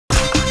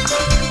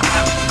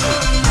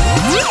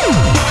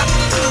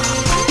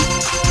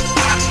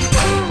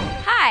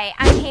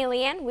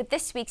Jan with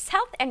this week's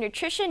health and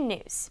nutrition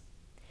news.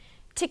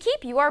 To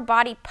keep your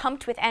body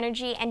pumped with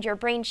energy and your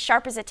brain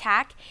sharp as a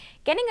tack,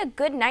 getting a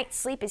good night's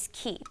sleep is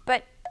key.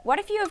 But what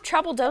if you have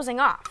trouble dozing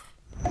off?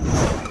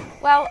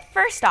 Well,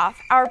 first off,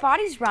 our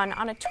bodies run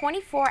on a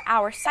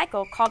 24-hour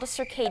cycle called a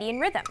circadian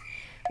rhythm.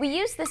 We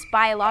use this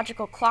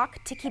biological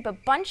clock to keep a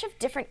bunch of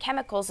different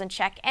chemicals in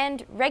check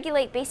and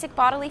regulate basic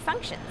bodily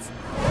functions.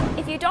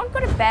 If you don't go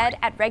to bed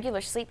at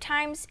regular sleep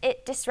times,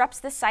 it disrupts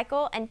the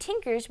cycle and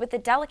tinkers with the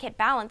delicate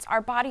balance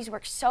our bodies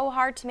work so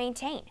hard to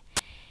maintain.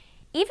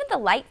 Even the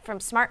light from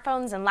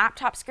smartphones and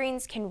laptop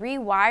screens can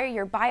rewire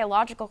your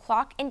biological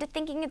clock into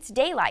thinking it's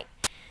daylight.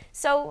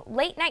 So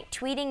late-night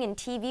tweeting and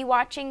TV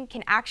watching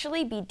can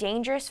actually be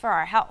dangerous for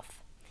our health.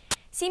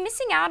 See,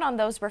 missing out on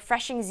those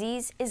refreshing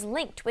Z's is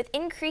linked with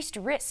increased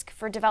risk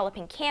for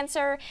developing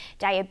cancer,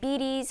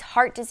 diabetes,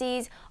 heart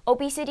disease,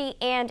 obesity,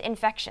 and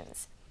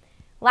infections.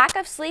 Lack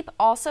of sleep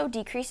also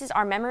decreases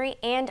our memory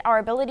and our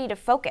ability to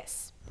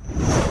focus.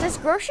 Does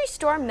grocery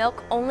store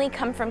milk only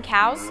come from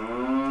cows?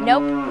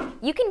 Nope.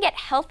 You can get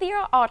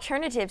healthier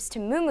alternatives to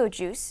moo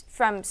juice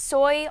from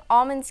soy,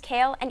 almonds,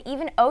 kale, and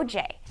even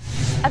OJ.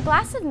 A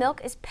glass of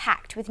milk is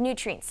packed with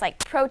nutrients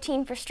like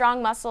protein for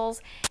strong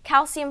muscles,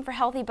 calcium for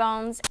healthy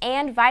bones,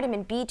 and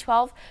vitamin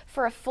B12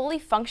 for a fully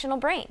functional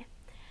brain.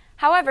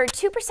 However,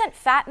 2%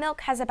 fat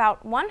milk has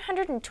about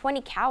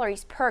 120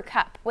 calories per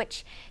cup,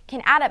 which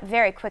can add up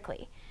very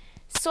quickly.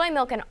 Soy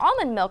milk and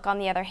almond milk, on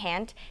the other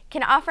hand,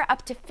 can offer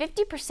up to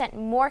 50%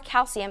 more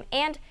calcium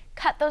and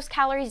cut those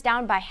calories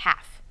down by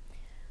half.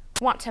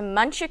 Want to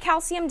munch your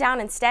calcium down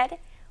instead?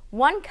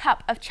 1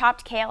 cup of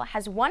chopped kale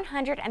has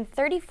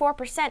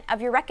 134%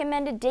 of your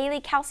recommended daily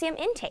calcium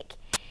intake.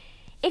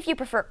 If you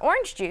prefer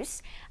orange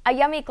juice, a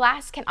yummy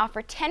glass can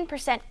offer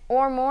 10%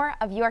 or more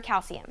of your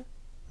calcium.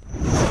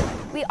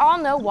 We all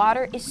know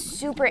water is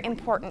super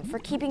important for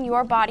keeping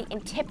your body in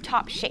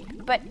tip-top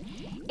shape, but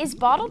is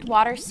bottled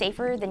water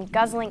safer than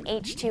guzzling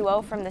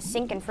H2O from the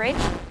sink and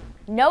fridge?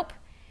 Nope.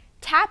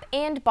 Tap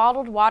and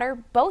bottled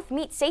water both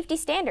meet safety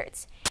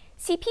standards.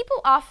 See, people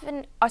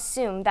often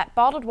assume that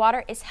bottled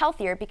water is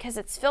healthier because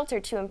it's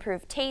filtered to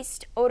improve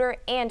taste, odor,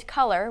 and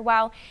color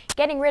while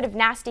getting rid of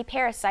nasty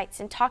parasites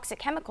and toxic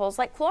chemicals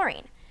like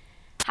chlorine.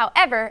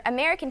 However,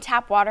 American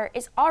tap water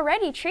is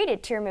already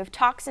treated to remove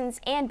toxins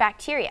and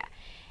bacteria,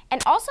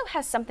 and also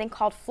has something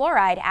called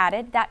fluoride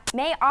added that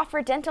may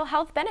offer dental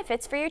health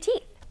benefits for your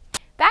teeth.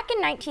 Back in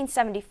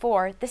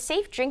 1974, the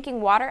Safe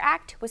Drinking Water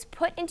Act was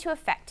put into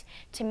effect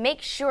to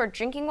make sure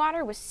drinking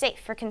water was safe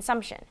for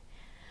consumption.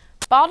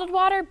 Bottled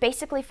water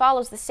basically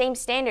follows the same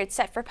standards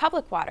set for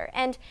public water,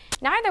 and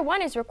neither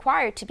one is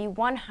required to be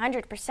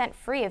 100%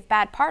 free of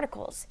bad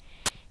particles,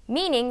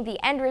 meaning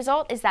the end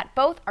result is that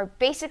both are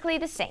basically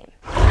the same.